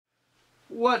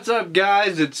What's up,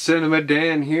 guys? It's Cinema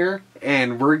Dan here,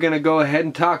 and we're gonna go ahead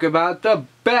and talk about the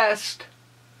best,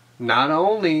 not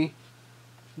only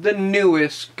the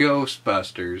newest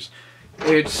Ghostbusters.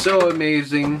 It's so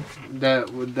amazing that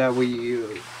we.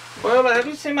 Well, have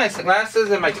you seen my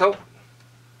glasses and my coat?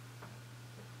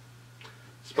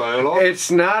 Spoiler.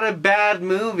 It's not a bad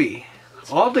movie.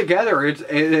 Altogether,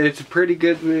 it's a pretty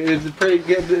good. It's a pretty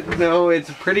good. No, it's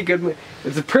a pretty good.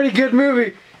 It's a pretty good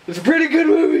movie. It's a pretty good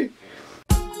movie.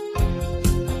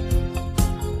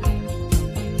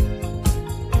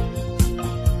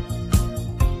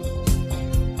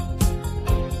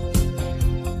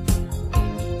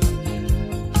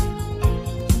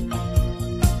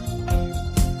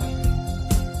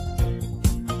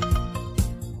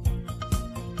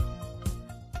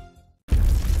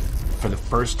 For the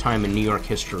first time in New York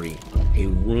history, a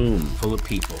room full of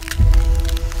people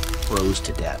froze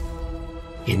to death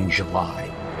in July.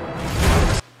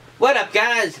 What up,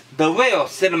 guys? The real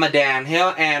Cinema Dan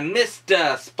here and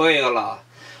Mr. Spoiler.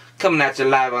 Coming at you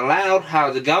live and loud.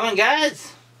 How's it going,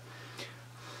 guys?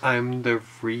 I'm the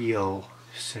real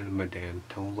Cinema Dan.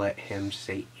 Don't let him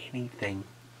say anything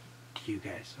to you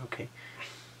guys, okay?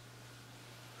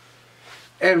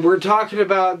 And we're talking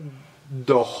about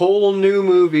the whole new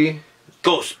movie,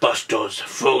 Ghostbusters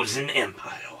Frozen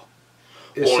Empire.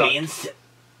 Only in...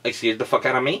 Excuse the fuck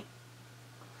out of me?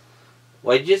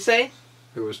 What did you say?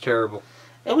 It was terrible.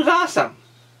 It was awesome.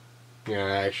 Yeah,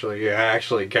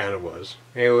 actually kind of was.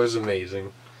 It was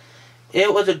amazing.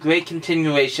 It was a great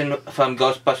continuation from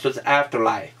Ghostbusters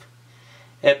Afterlife.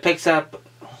 It picks up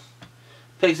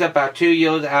about 2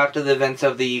 years after the events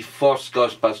of the first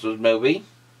Ghostbusters movie.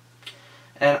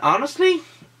 And honestly,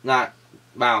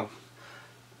 wow.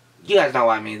 You guys know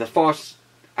what I mean. The first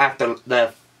after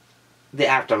the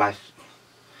Afterlife.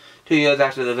 2 years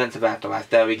after the events of Afterlife.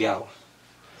 There we go.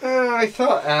 I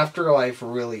thought Afterlife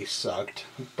really sucked,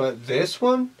 but this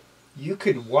one, you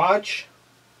could watch,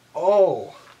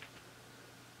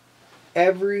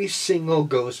 every single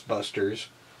Ghostbusters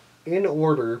in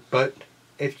order, but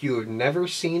if you have never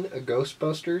seen a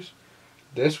Ghostbusters,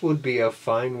 this would be a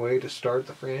fine way to start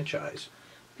the franchise.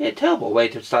 Be a terrible way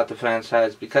to start the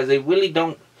franchise because they really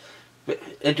don't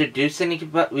reintroduce any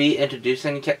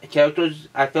characters.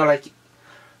 I feel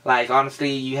like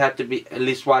honestly, you have to at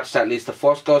least watch the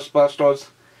first Ghostbusters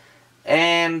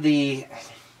and the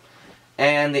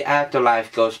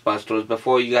Afterlife Ghostbusters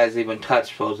before you guys even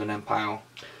touch Frozen Empire.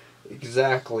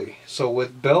 Exactly. So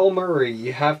with Bill Murray,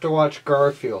 you have to watch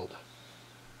Garfield.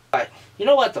 But you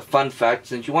know what's a fun fact?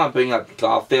 Since you want to bring up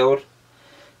Garfield,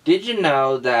 did you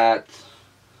know that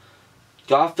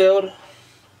Garfield,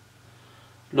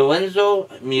 Lorenzo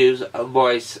Muse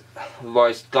voiced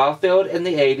Garfield in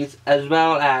the 80s, as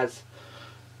well as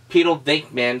Peter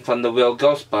Venkman from the real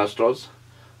Ghostbusters,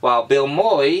 while Bill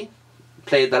Murray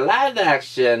played the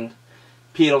live-action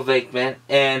Peter Venkman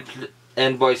and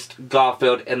voiced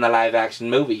Garfield in the live-action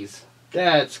movies.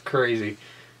 That's crazy.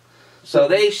 So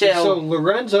they shall... So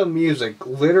Lorenzo Music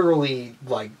literally,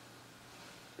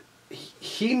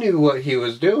 he knew what he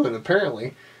was doing,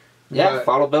 apparently. Yeah,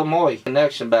 follow Bill Murray.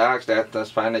 Connection, but actually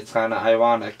that's fine. It's kind of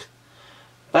ironic.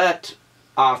 But,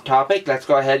 off topic, let's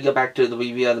go ahead and go back to the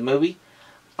review of the movie.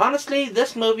 Honestly,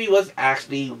 this movie was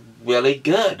actually really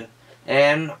good.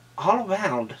 And all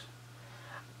around,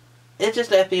 it just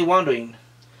left me wondering.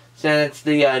 Since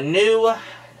the new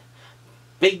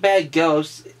Big Bad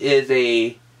Ghost is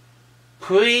a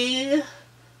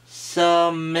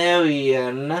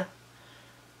pre-Sumerian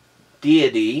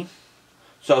deity,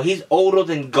 so he's older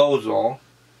than Gozer,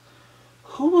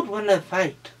 who would win the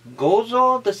fight?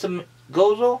 Gozer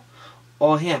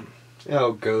or him?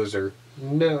 Oh, Gozer.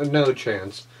 No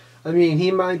chance. I mean, he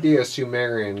might be a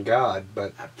Sumerian god,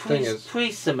 but the thing is...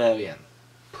 Pre-Sumerian.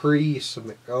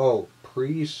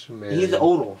 Pre-Sumerian. He's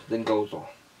older than Gozer.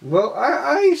 Well,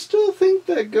 I still think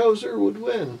that Gozer would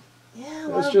win. Yeah,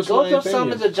 well, Gozer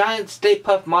summons a giant Stay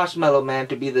Puft Marshmallow Man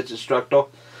to be the Destructor.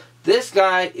 This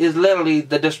guy is literally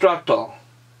the Destructor.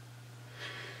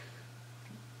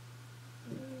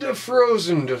 The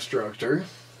Frozen Destructor.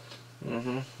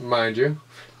 Mind you.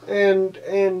 And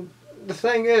the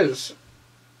thing is,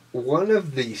 one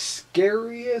of the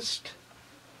scariest...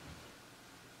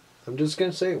 I'm just going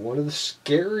to say it, one of the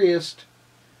scariest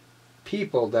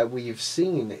people that we've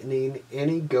seen in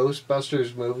any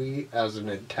Ghostbusters movie as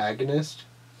an antagonist.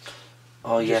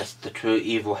 Oh yes, the true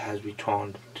evil has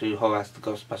returned to harass the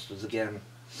Ghostbusters again.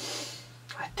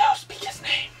 I don't speak his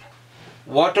name.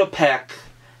 Walter Peck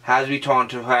has returned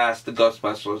to harass the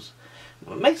Ghostbusters.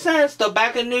 It makes sense, they're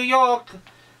back in New York.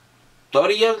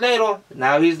 30 years later,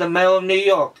 now he's the mayor of New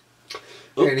York.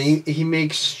 And he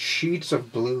makes sheets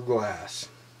of blue glass.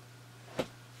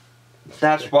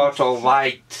 That's Walter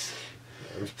White.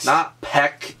 Not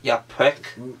Peck, you prick.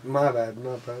 My bad.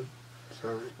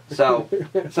 Sorry.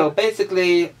 So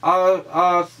basically,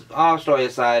 all story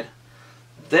aside,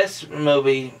 this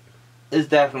movie is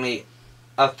definitely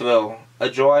a thrill, a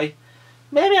joy.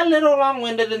 Maybe a little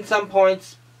long-winded in some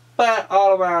points, but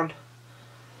all around,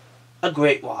 a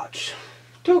great watch.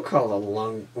 Don't call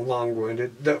it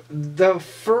long-winded. The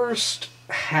first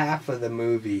half of the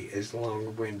movie is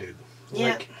long-winded.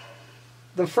 Yeah. Like,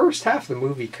 the first half of the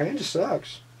movie kind of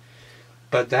sucks.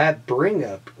 But that bring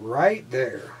up right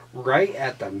there, right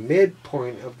at the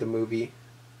midpoint of the movie,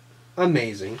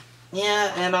 amazing.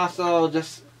 Yeah, and also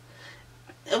just,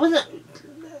 it wasn't,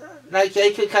 like,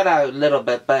 they could cut out a little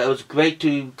bit, but it was great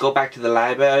to go back to the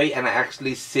library and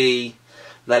actually see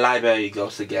the library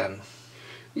ghosts again.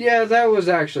 Yeah, that was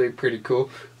actually pretty cool.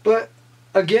 But,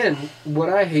 again, what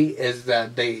I hate is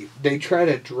that they try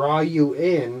to draw you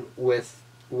in with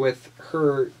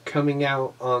her coming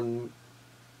out on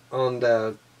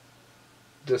the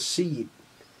seat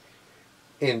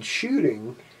and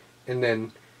shooting, and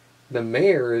then the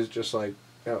mayor is just like,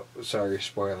 oh, sorry,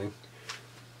 spoiling.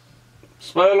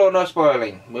 Spoiler or no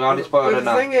spoiling? We already spoiled But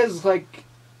enough. the thing is, like,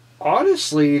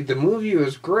 honestly, the movie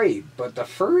was great, but the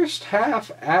first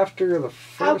half after the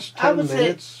first 10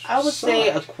 minutes I would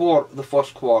say the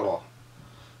first quarter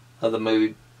of the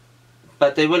movie.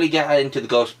 But they really got into the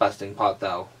ghost busting part,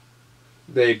 though.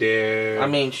 They did. I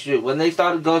mean, shoot, when they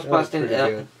started ghost busting,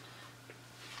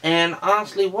 and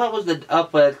honestly, what was the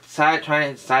upward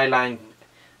trying to sideline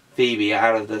Phoebe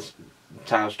out of this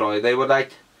entire story? They were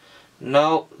like,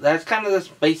 no, that's kind of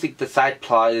the side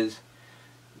plot is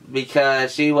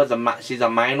because she's a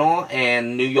minor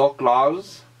and New York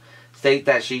laws state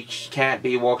that she can't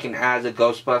be working as a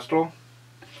Ghostbuster.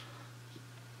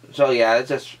 So yeah, it's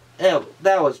just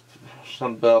that was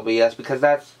some BS because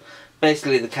that's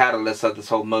basically the catalyst of this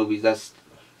whole movie. That's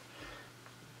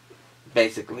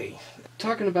basically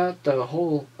talking about the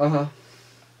whole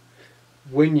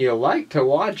when you like to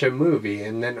watch a movie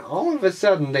and then all of a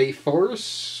sudden they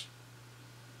force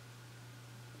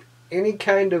any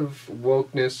kind of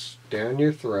wokeness down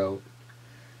your throat.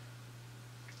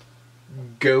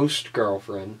 Ghost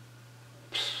girlfriend.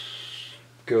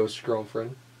 Ghost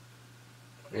girlfriend.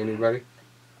 Anybody?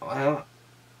 Well,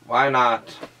 why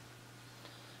not?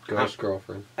 Ghost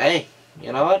girlfriend. Hey,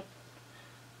 you know what?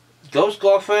 Ghost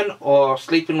girlfriend or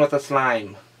sleeping with a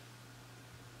slime?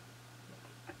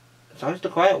 It's always the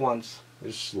quiet ones.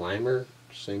 Is Slimer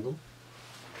single?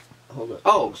 Hold up.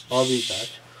 Oh, I'll be back.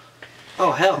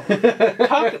 Oh, hell.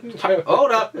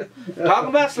 Hold up. Talking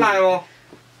about Slimer.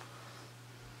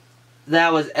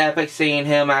 That was epic seeing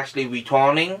him actually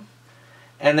returning.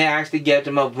 And they actually gave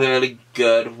him a really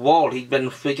good role. He'd been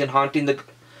freaking haunting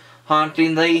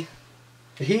the...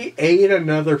 He ate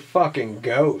another fucking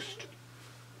ghost.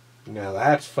 Now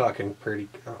that's fucking pretty...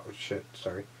 Oh, shit.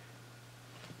 Sorry.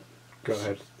 Go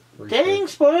ahead. Dang,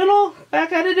 spoiler!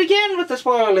 Back at it again with the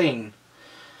spoiling.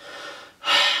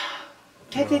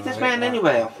 Can't take this man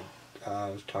anywhere. I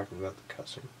was talking about the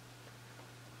cussing.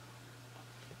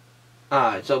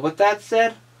 Alright, so with that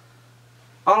said,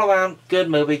 all around, good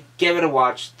movie. Give it a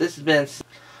watch. This has been...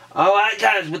 Alright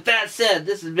guys, with that said,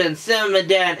 this has been Cinnamon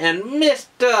Dan and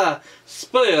Mr.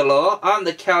 Spoiler on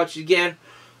the couch again.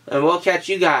 And we'll catch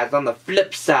you guys on the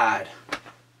flip side.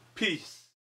 Peace.